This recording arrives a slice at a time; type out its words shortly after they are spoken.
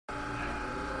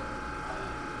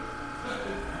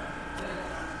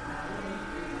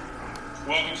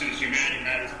Welcome to the Humanity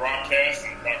Matters broadcast.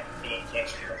 I'm Dr. Philip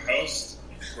Fletcher, your host,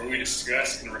 where we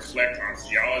discuss and reflect on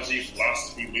theology,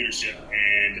 philosophy, leadership,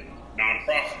 and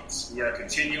nonprofits. We are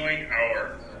continuing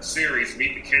our series,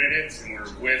 Meet the Candidates, and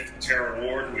we're with Tara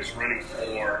Ward, who is running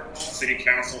for City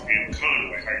Council in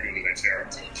Conway. How are you doing today, Tara?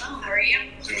 Doing well. How are you?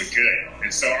 Doing good.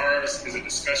 And so ours is a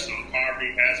discussion on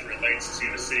poverty as it relates to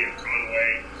the city of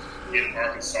Conway in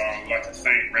Arkansas. We'd like to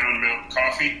thank Round Mountain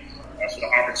Coffee for the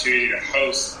opportunity to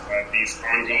host these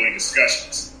ongoing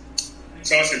discussions.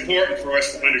 So it's important for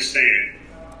us to understand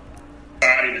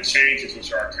the changes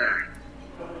which are occurring.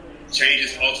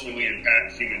 Changes ultimately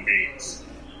impact human beings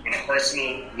on a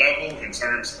personal level in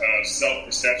terms of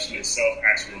self-perception and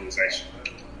self-actualization.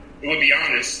 But to be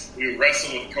honest, we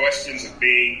wrestle with questions of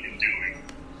being and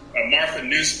doing. Martha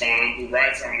Nussbaum, who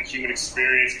writes on the human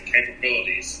experience and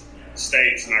capabilities,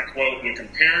 states, and I quote, "When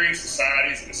comparing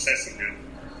societies and assessing them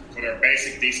for their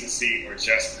basic decency or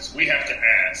justice, we have to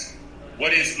ask,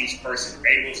 what is each person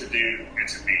able to do and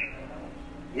to be?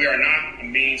 We are not a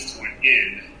means to an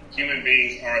end. Human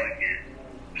beings are the end.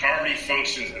 Poverty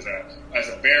functions as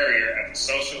a barrier at the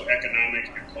social, economic,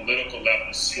 and political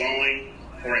level, slowing,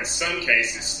 or in some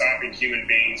cases, stopping human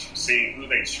beings from seeing who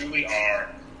they truly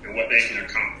are and what they can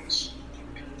accomplish."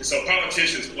 And so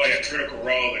politicians play a critical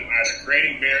role in either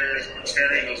creating barriers or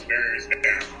tearing those barriers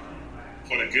down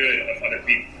for the good of other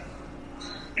people.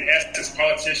 In essence,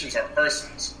 politicians are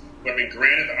persons who have been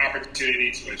granted the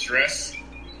opportunity to address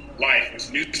life, which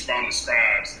Nussbaum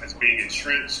describes as being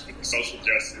entrenched with social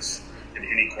justice and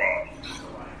inequality.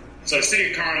 So the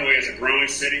city of Conway is a growing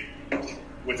city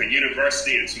with a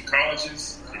university and 2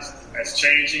 colleges. It's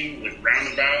changing with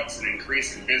roundabouts and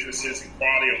increase in businesses and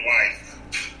quality of life,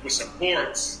 which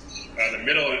supports the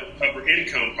middle and upper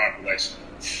income population.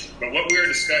 But what we're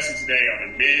discussing today are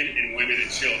the men and women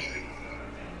and children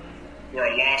who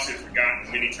are lost and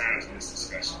forgotten many times in this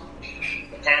discussion.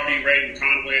 The poverty rate in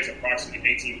Conway is approximately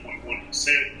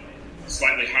 18.1%,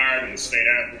 slightly higher than the state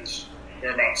average. There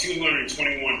are about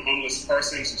 221 homeless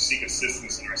persons who seek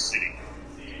assistance in our city.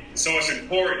 So it's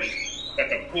important that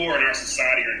the poor in our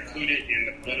society are included in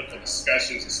the political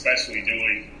discussions, especially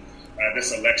during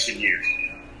this election year.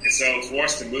 And so for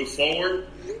us to move forward,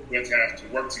 we have to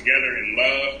work together in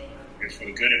love and for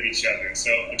the good of each other. And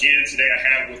so again, today I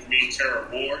have with me Tara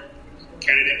Ward,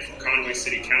 candidate for Conway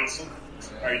City Council.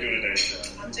 How are you doing today,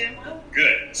 Tara? I'm doing well.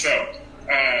 Good. So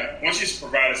why don't you just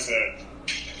provide us a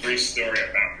brief story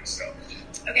about yourself?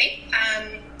 Okay.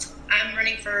 I'm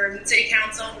running for City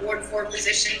Council, Ward 4,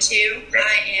 Position 2. Okay.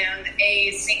 I am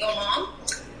a single mom,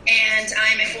 and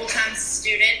I'm a full-time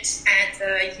student at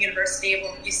the University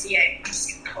of UCA. I'm just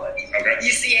going to call it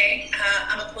UCA.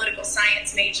 I'm a political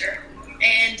science major,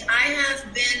 and I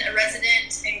have been a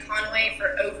resident in Conway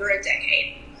for over a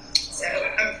decade. So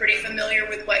I'm pretty familiar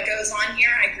with what goes on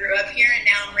here. I grew up here, and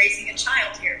now I'm raising a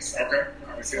child here. So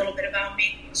that's a little bit about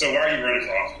me. So why are you running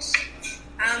for office?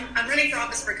 I'm running for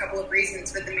office for a couple of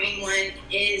reasons, but the main one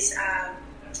is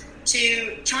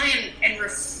to try and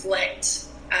reflect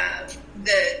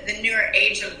the newer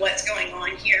age of what's going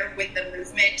on here with the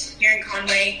movement here in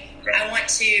Conway. Okay. I want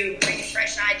to bring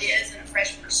fresh ideas and a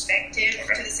fresh perspective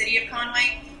to the city of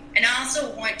Conway, and I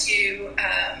also want to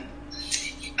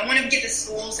get the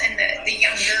schools and the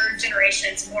younger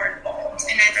generations more involved.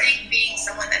 And I think being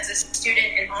someone that's a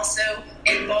student and also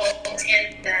involved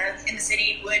in the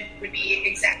city would be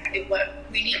exactly what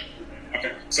we need.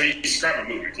 Okay. So you describe a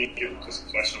movement. Can you give us a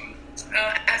flesh on it?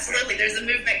 Absolutely. There's a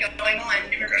movement going on.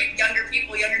 Younger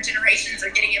people, younger generations are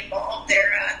getting involved.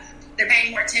 They're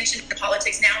paying more attention to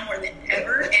politics now more than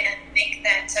ever. And I think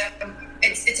that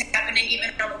it's happening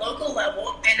even on a local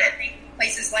level. And I think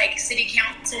places like City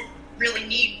Council really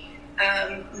need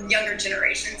younger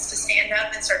generations to stand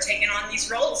up and start taking on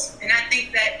these roles. And I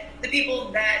think that the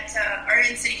people that are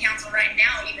in City Council right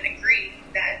now even agree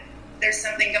that there's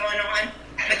something going on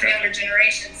with younger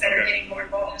generations that are getting more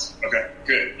involved. Okay,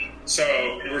 good.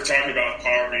 So we're talking about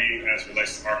poverty as it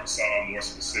relates to Arkansas, more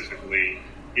specifically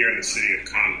here in the city of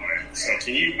Conway. So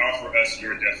can you offer us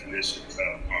your definition of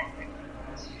poverty?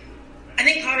 I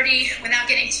think poverty, without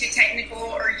getting too technical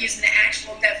or using the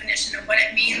actual definition of what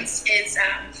it means, is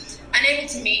unable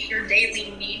to meet your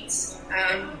daily needs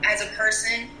as a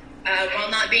person while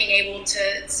not being able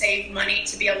to save money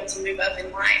to be able to move up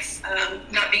in life,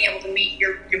 not being able to meet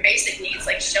your basic needs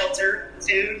like shelter,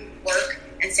 food, work,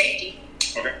 and safety.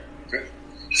 Okay, good.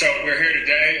 So we're here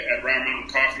today at Round Mountain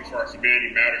Coffee for our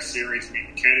Humanity Matters series,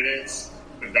 Meet the Candidates.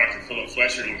 With Dr. Philip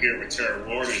Fletcher, and we're here with Tara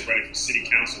Ward, who's running for City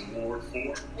Council Ward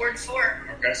 4. Ward 4.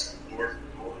 Okay, so Ward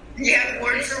 4. Yeah,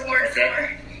 Ward for Ward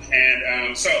 4.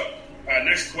 And so,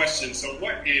 next question. So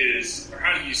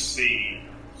how do you see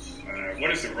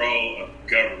what is the role of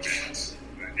government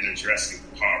in addressing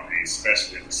poverty,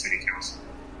 especially at the city council?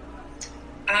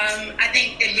 I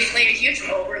think that we play a huge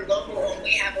role. We're local.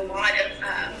 We have a lot of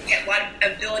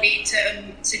ability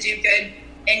to do good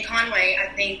in Conway. I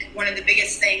think one of the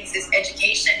biggest things is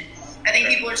education. I think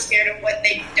people are scared of what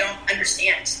they don't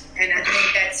understand, and I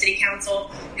think that city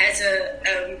council has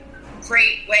a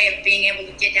great way of being able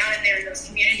to get down in there in those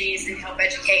communities and help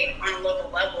educate on a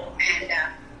local level, and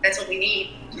that's what we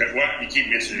need. Why you keep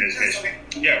mentioning education?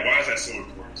 Yeah, why is that so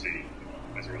important to you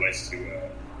as it relates to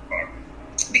poverty?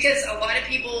 Because a lot of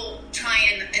people try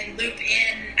and loop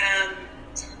in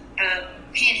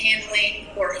panhandling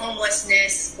or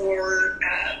homelessness or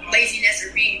laziness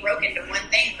or being broke into one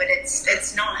thing, but it's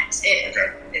not.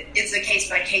 It's a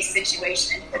case-by-case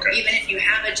situation. Okay. Even if you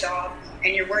have a job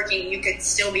and you're working, you could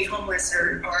still be homeless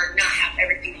or not have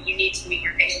everything that you need to meet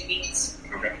your daily needs.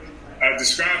 Okay.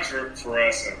 Describe for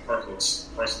us a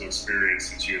personal experience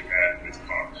that you have had with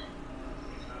poverty.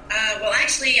 Well,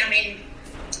 actually, I mean,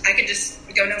 I could just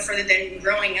go no further than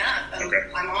growing up. Okay.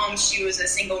 My mom, she was a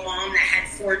single mom that had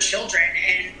 4 children,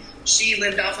 and she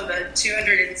lived off of a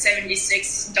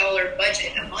 $276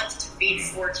 budget a month to feed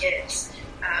 4 kids.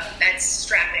 That's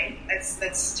strapping.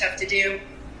 That's tough to do.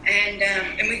 And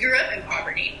we grew up in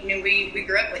poverty. I mean, we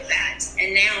grew up with that.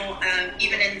 And now,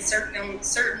 even in certain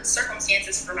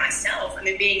circumstances for myself, I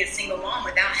mean, being a single mom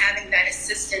without having that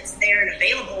assistance there and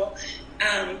available,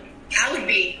 I would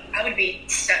be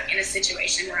stuck in a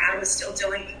situation where I was still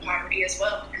dealing with poverty as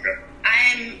well. Okay.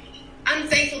 I'm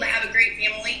thankful to have a great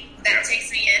family that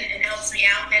takes me in and helps me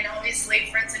out, and obviously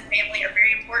friends and family are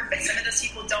very important, but some of those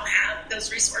people don't have those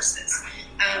resources.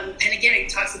 And again, it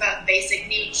talks about basic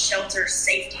needs: shelter,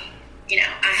 safety. You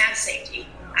know, I have safety,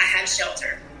 I have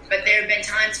shelter, but there have been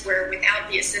times where without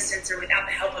the assistance or without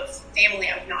the help of family,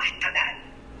 I would not have that.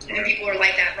 Okay. And people are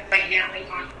like that right now in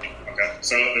Conway. Okay,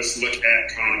 so let's look at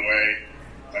Conway,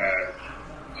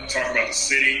 talk about the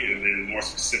city, and then more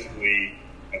specifically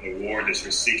the ward that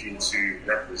you're seeking to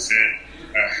represent.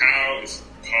 How is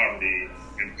poverty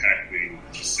impacting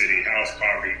the city? How is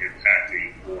poverty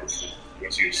impacting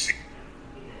what you see?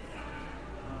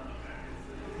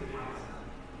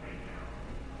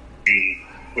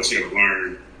 What you have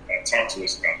learned, talk to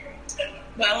us about that.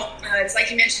 Well, it's like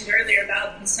you mentioned earlier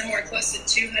about somewhere close to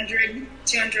 200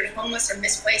 homeless or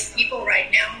misplaced people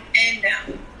right now, and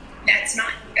that's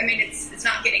not. I mean, it's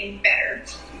not getting better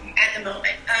at the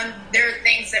moment. There are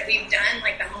things that we've done,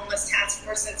 like the homeless task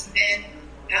force that's been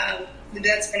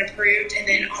approved, and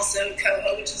then also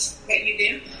COHO, which is what you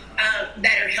do,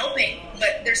 that are helping.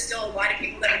 But there's still a lot of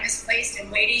people that are misplaced and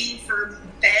waiting for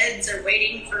beds or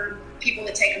waiting for people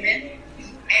to take them in.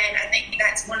 And I think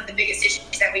that's one of the biggest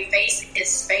issues that we face is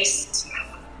space,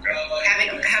 having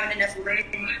enough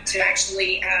room to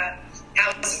actually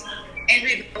house. And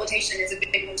rehabilitation is a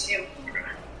big one too.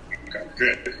 Okay,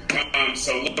 good.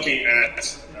 So looking at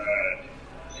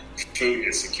food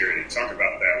insecurity, talk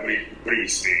about that. What are you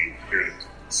seeing here in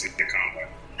the city of Conway?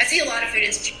 I see a lot of food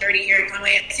insecurity here in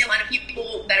Conway. I see a lot of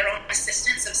people that are on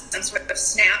assistance of some sort of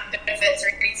SNAP benefits or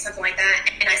something like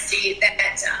that. And I see that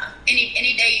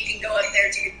any day you can go up there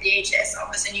to your DHS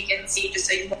office and you can see just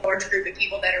a large group of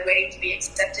people that are waiting to be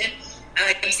accepted.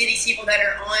 You see these people that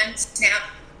are on SNAP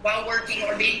while working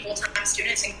or being full-time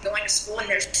students and going to school, and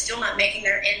they're still not making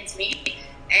their ends meet.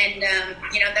 And,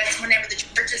 that's whenever the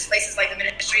churches, places like the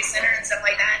Ministry Center and stuff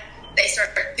like that, they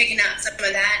start picking up some of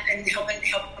that and helping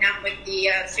out with the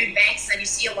food banks. And you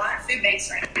see a lot of food banks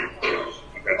right now,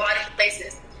 a lot of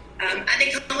places. I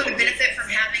think Conway would benefit from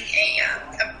having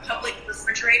a public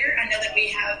refrigerator. I know that we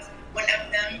have one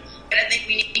of them, but I think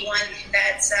we need one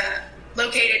that's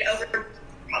located over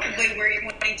probably where you're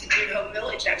wanting to do Hope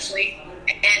Village, actually.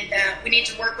 And we need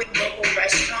to work with local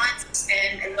restaurants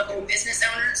and local business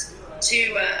owners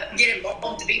to get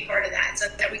involved, to be part of that, so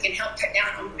that we can help cut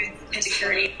down on food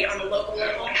insecurity on the local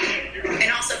level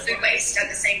and also food waste at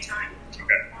the same time.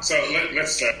 Okay, so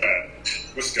let's go there.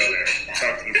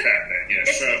 Talk to the fact that,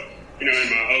 so, in my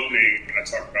opening, I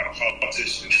talked about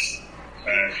politicians.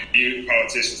 You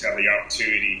politicians have the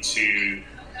opportunity to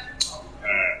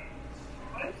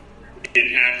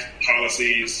enact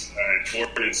policies and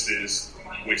ordinances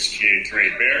which can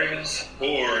create barriers,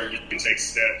 or you can take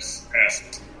steps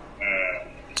past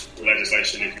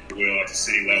legislation, if you will, at the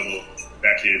city level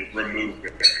that can remove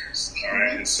barriers. All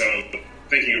right, and so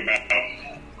thinking about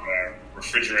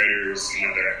refrigerators,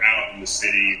 that are out in the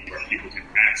city where people can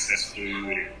access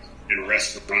food and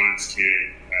restaurants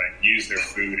can use their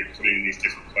food and put it in these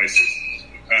different places.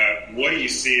 What do you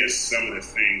see as some of the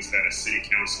things that a city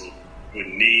council would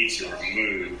need to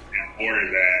remove in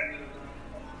order that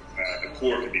the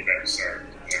poor could be better served,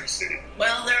 in our city?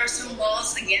 Well, there are some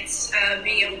laws against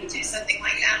being able to do something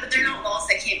like that, but they're not laws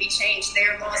that can't be changed.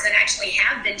 They're laws that actually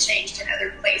have been changed in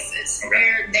other places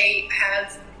where they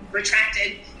have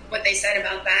retracted what they said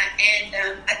about that.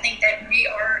 And I think that we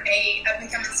are a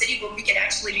up-and-coming city where we could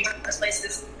actually be one of those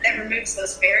places that removes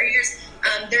those barriers.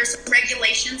 There's some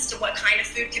regulations to what kind of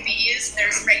food could be used.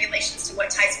 There's some regulations to what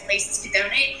types of places could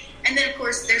donate. And then, of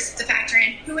course, there's the factor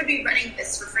in who would be running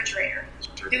this refrigerator,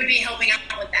 who would be helping out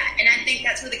with that. And I think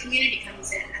that's where the community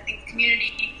comes in. I think the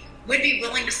community would be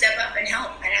willing to step up and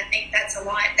help. And I think that's a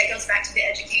lot that goes back to the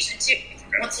education, too.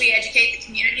 Once we educate the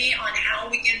community on how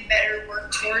we can better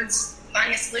work towards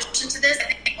finding a solution to this,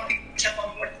 I think more people jump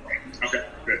on board for it. Okay,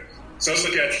 good. So let's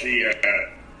look at the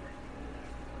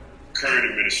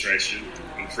current administration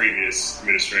and previous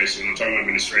administration. I'm talking about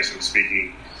administration, I'm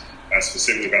speaking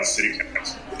specifically about city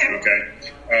council. Okay.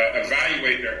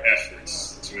 Evaluate their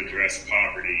efforts to address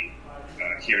poverty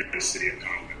here in the city of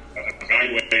Conway.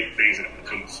 Evaluate things that have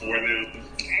come before them,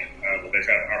 what they've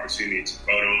had an opportunity to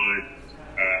vote on.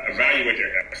 Evaluate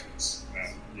their efforts.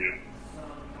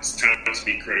 It's time to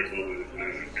be critical in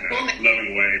a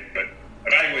loving way, but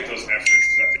evaluate those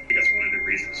efforts. I think that's one of the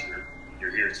reasons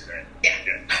you're here today. Yeah.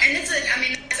 And that's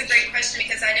a great question,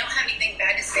 because I don't have anything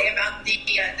bad to say about the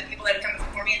people that have come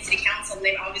before me in city council.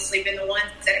 They've obviously been the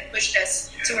ones that have pushed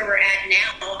us to where we're at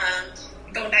now.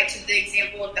 Going back to the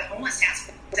example of the homeless task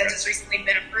force that just recently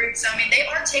been approved. So, they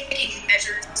are taking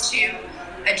measures to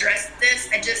address this.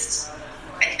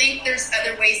 I think there's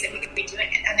other ways that we could be doing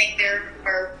it. I think there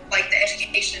are, like, the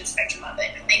education spectrum of it.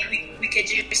 I think we could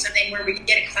do something where we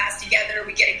get a class together,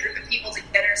 we get a group of people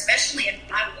together, especially in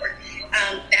my ward.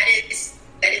 It's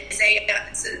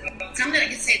something I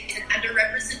can say it's an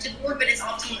underrepresented ward, but it's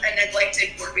often a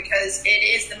neglected ward because it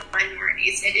is the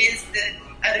minorities. It is the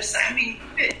other side.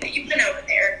 You've been over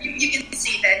there. You can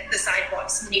see that the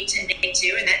sidewalks need tending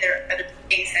to, and that there are other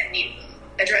things that need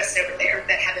addressed over there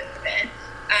that haven't been.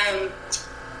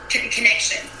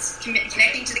 Connections,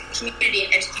 connecting to the community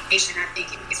and education, I think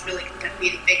is really going to be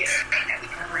the biggest thing that we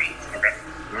can bring. Okay.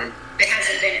 Right. That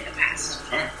hasn't been in the past.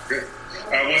 All right, good.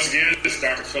 Once again, this is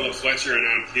Dr. Philip Fletcher, and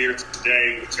I'm here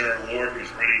today with Tara Ward,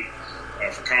 who's running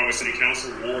for Conway City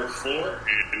Council, Ward 4,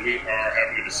 and we are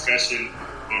having a discussion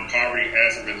on poverty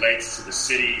as it relates to the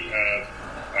city of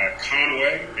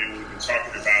Conway, and we've been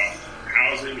talking about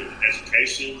housing and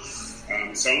education.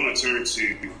 So I want to turn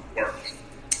to work.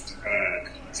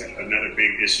 Another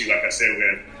big issue. Like I said, we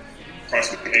have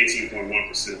approximately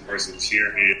 18.1% of persons here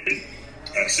in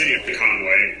the city of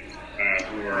Conway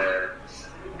who are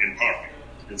in poverty.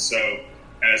 And so,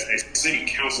 as a city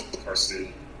council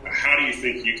person, how do you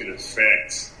think you can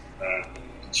affect the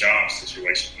job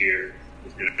situation here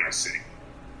in our city?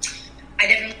 I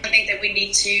definitely think that we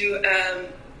need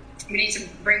to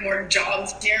bring more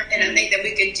jobs here, and I think that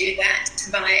we could do that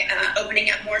by opening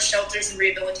up more shelters and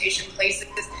rehabilitation places.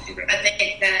 Okay. I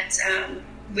think that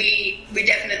we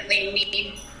definitely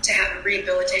need to have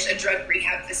a drug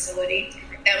rehab facility.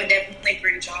 That would definitely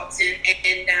bring jobs in,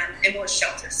 and more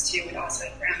shelters too would also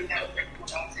that would bring more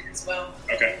jobs in as well.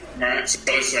 Okay, all right. So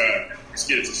let's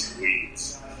get into some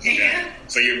weeds. Okay? Yeah.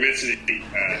 So you're mentioning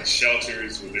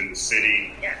shelters within the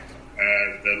city. Yeah.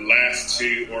 The last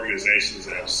two organizations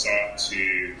that have sought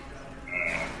to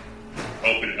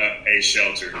open up a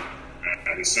shelter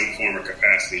in some form or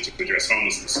capacity to address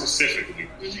homelessness specifically,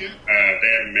 they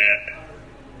have met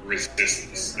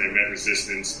resistance. They met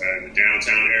resistance in the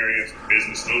downtown area from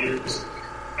business owners,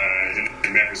 and they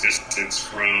met resistance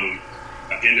from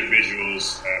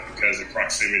individuals because of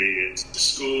proximity to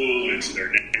school and to their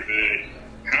neighborhood.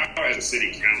 How, as a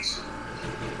city council,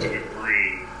 do we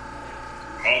bring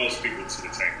all those people to the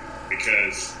table?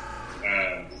 Because,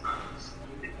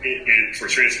 and for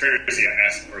transparency, I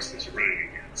asked the person that you're running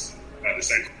against the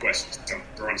same question. So I'm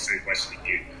throwing the same question to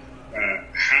you.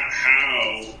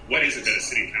 What is it that a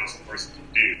city council person can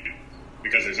do?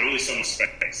 Because there's only so much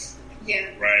space. Yeah.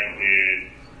 Right?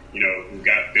 And, we've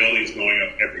got buildings going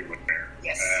up everywhere.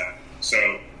 Yes.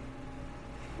 So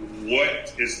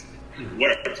what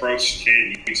approach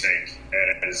can you take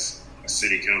as a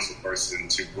city council person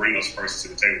to bring those persons to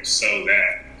the table so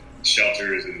that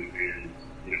shelters and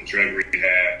drug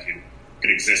rehab can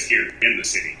exist here in the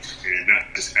city and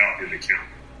not just out in the county?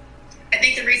 I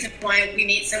think the reason why we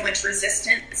need so much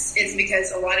resistance is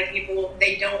because a lot of people,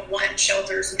 they don't want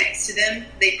shelters next to them.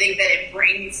 They think that it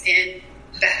brings in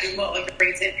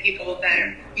people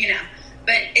that,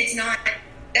 but it's not.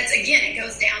 That's, again, it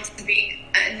goes down to being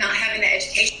not having the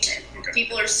education. Okay.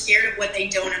 People are scared of what they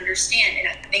don't understand, and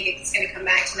I think it's going to come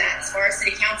back to that. As far as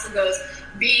city council goes,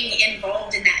 being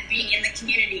involved in that, being in the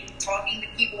community, talking to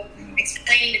people,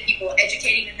 explaining to people,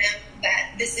 educating them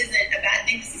that this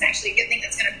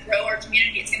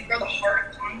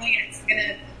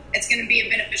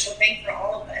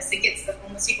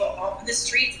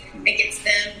It gets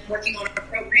them working on a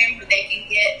program where they can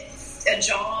get a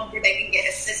job, where they can get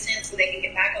assistance, where they can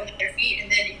get back on their feet,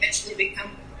 and then eventually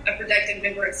become a productive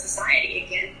member of society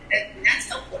again. And that's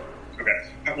helpful. Okay.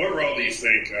 What role do you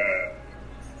think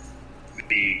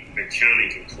the county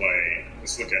can play?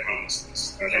 Let's look at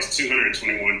homelessness. There's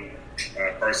 221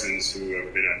 persons who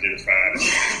have been identified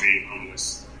as being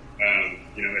homeless.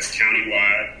 It's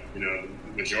countywide. The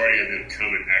majority of them come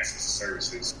and access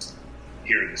services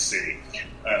here in the city.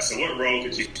 Yeah. So what role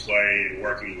could you play in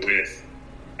working with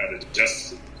the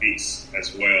Justice of the Peace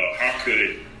as well? How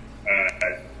could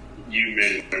you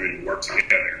men and women work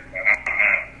together?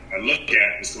 I look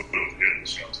at what's going on with the animal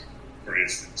shelter, for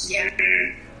instance. Yeah.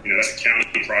 And, that's a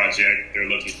county project. They're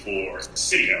looking for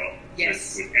city help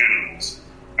with animals.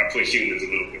 I put humans a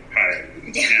little bit higher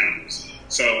than animals.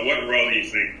 So what role do you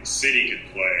think the city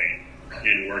could play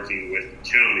in working with the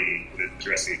county in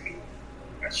addressing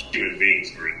human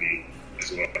beings who are in need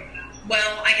as well?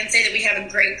 Well, I can say that we have a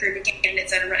great group of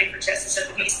candidates that are running for Justice of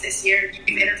the Peace this year.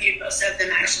 You've interviewed most of them,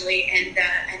 actually, and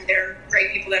they're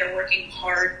great people that are working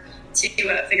hard to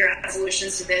figure out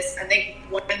solutions to this. I think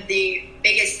one of the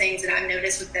biggest things that I've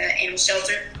noticed with the animal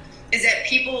shelter is that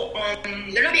people,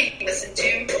 they're not being listened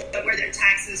to, but where their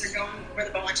taxes are going, where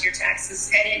the volunteer tax is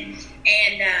headed,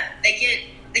 and they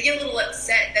get a little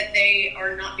upset that they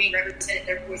are not being represented,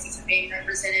 their voices are being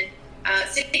represented.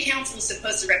 City council is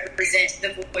supposed to represent the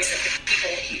voice of the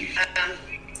people.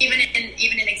 Even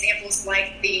in examples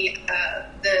like the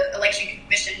election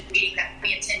commission meeting that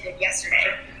we attended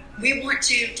yesterday, we want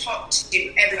to talk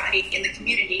to everybody in the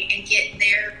community and get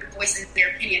their voice and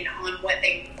their opinion on what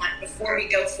they want before we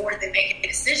go forth and make a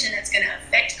decision that's going to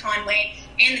affect Conway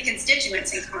and the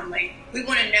constituents in Conway. We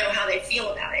want to know how they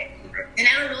feel about it. And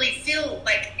I don't really feel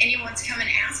like anyone's come and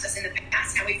asked us in the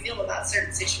past how we feel about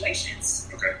certain situations.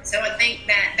 Okay. So I think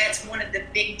that that's one of the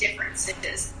big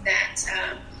differences that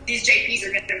these JPs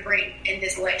are going to bring in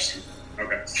this election.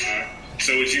 Okay.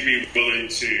 So would you be willing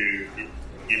to,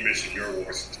 you mentioned your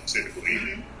ward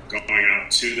specifically, going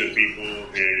out to the people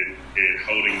and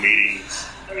holding meetings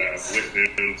with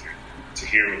them to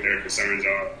hear what their concerns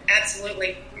are?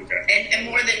 Absolutely. Okay. And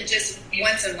more than just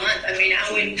once a month. I mean,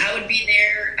 I would be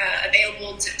there,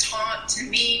 available to talk, to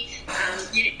meet.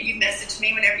 You messaged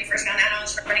me whenever you first found out I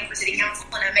was running for city council,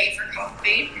 and I made for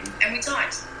coffee, and we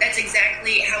talked. That's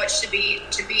exactly how it should be,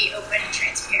 to be open and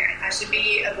transparent. I should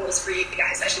be a voice for you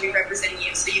guys. I should be representing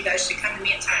you, so you guys should come to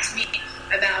me and talk to me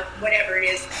about whatever it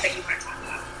is that you want to talk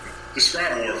about.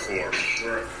 Describe Ward 4.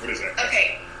 What is that?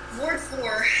 Okay. Ward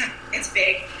 4, it's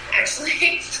big,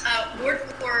 actually. Ward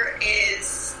 4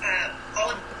 is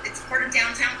it's part of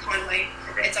downtown Conway.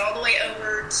 Okay. It's all the way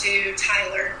over to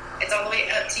Tyler. It's all the way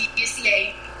up to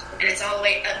UCA, and it's all the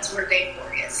way up to where Dave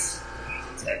Ford is.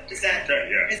 So is that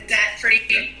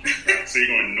pretty? Yeah. So you're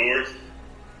going north,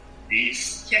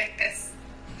 east? Yes.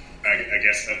 I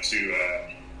guess up to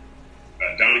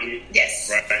Donahue? Yes.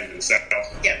 Right in the south?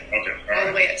 Yep. Okay. All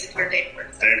the way up to where Dave Ford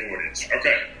is. Dave Ford is.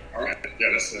 Okay. All right. Yeah,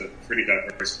 that's a pretty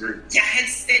diverse group. Yeah, it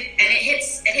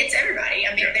hits everybody.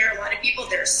 I mean, there are a lot of people.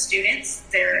 There are students.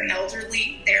 There are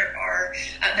elderly. There are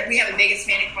we have a big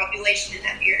Hispanic population in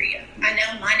that area. I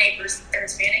know my neighbors are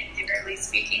Hispanic. They barely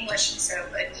speak English, and so,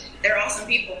 but they're awesome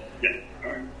people. Yeah.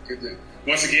 All right. Good.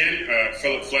 Once again,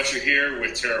 Philip Fletcher here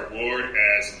with Tara Ward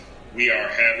as we are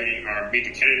having our Meet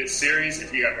the Candidates series.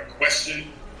 If you have a question,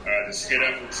 just hit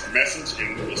up with a message,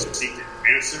 and we'll seek to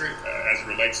answer it as it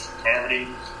relates to poverty.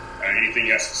 Anything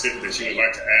else specific that you would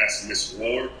like to ask Ms.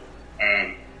 Ward?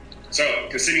 So,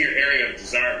 considering your area of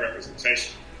desired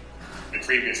representation in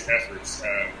previous efforts,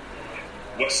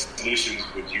 what solutions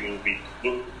will you be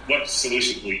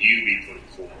putting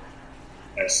forward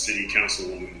as City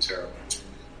Councilwoman Tara?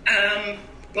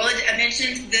 Well, I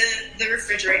mentioned the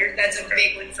refrigerator. That's a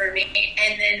big one for me.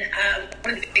 And then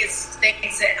one of the biggest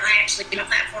things that my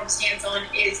platform stands on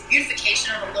is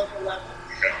beautification on a local level.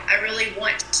 I really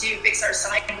want to fix our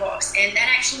sidewalks, and that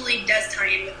actually does tie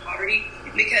in with poverty,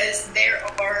 because there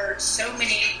are so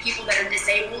many people that are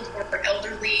disabled or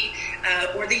elderly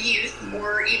or the youth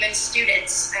or even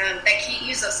students that can't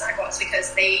use those sidewalks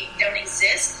because they don't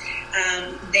exist.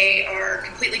 They are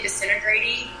completely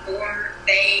disintegrating, or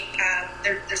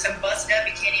they're so busted up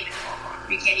you can't even walk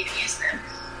on. You can't even use them.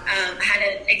 I had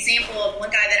an example of one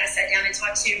guy that I sat down and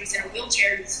talked to who was in a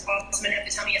wheelchair, who was awesome enough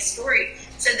to tell me a story,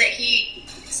 said that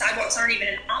sidewalks aren't even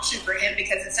an option for him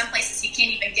because in some places he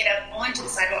can't even get up onto the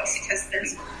sidewalks because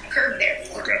there's a curb there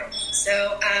for him.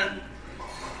 So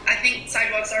I think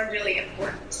sidewalks are really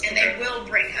important, and they will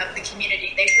bring up the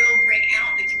community. They will bring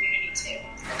out the community too.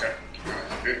 Okay.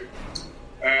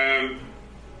 Good.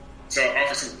 So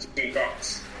offer some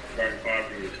thoughts regarding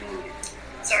poverty and economy.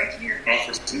 Sorry, can you repeat?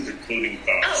 Offer some concluding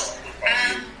thoughts.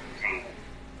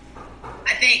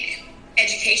 I think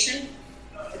education.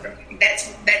 Okay.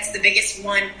 That's the biggest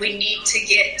one. We need to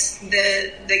get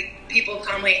the people of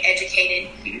Conway educated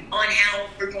on how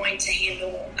we're going to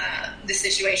handle the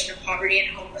situation of poverty and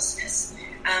homelessness.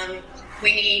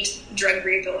 We need drug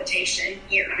rehabilitation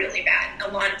here really bad.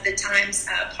 A lot of the times,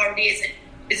 poverty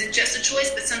isn't just a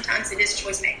choice, but sometimes it is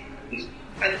choice making.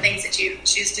 By the things that you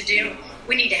choose to do,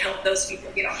 we need to help those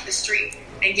people get off the street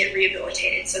and get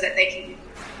rehabilitated so that they can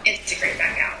integrate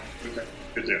back out. Okay,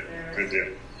 good deal. Good deal.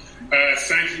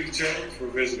 Thank you, Joe, for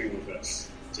visiting with us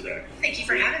today. Thank you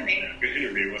for having me. Yeah, good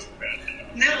interview, wasn't bad.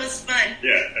 That was fun.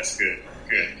 Yeah, that's good.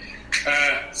 Good.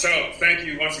 So thank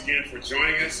you once again for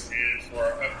joining us, and for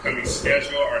our upcoming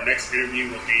schedule, our next interview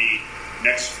will be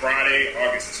next Friday,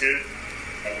 August 10th,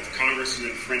 with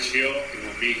Congressman French Hill, who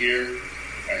will be here.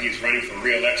 He's running for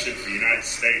re-election for the United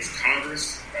States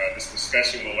Congress. This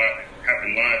discussion will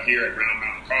happen live here at Round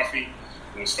Mountain Coffee.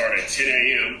 We'll start at 10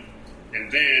 a.m.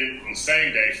 And then on the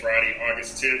same day, Friday,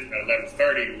 August 10th at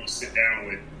 11:30, we'll sit down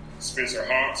with Spencer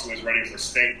Hawks, who is running for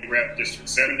State Rep District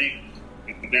 70.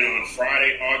 And then on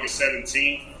Friday, August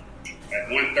 17th at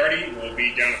 1:30, we'll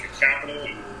be down at the Capitol,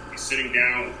 and we'll be sitting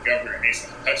down with Governor Asa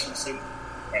Hutchinson,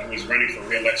 who is running for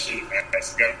re-election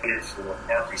as governor for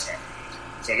Arkansas.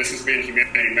 So this has been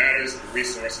Humanity Matters, a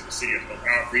resource of the City of Hope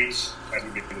Outreach, as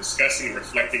we've been discussing and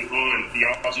reflecting on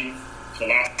theology,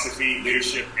 philosophy,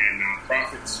 leadership, and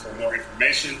nonprofits. For more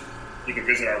information, you can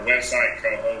visit our website,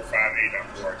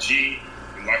 coho58.org,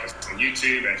 and like us on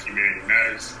YouTube at Humanity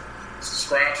Matters.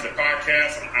 Subscribe to the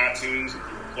podcast on iTunes,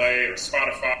 Google Play, or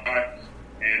Spotify.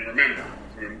 And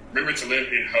remember to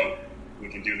live in hope. We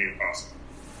can do the impossible.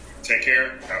 Take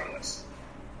care. God bless.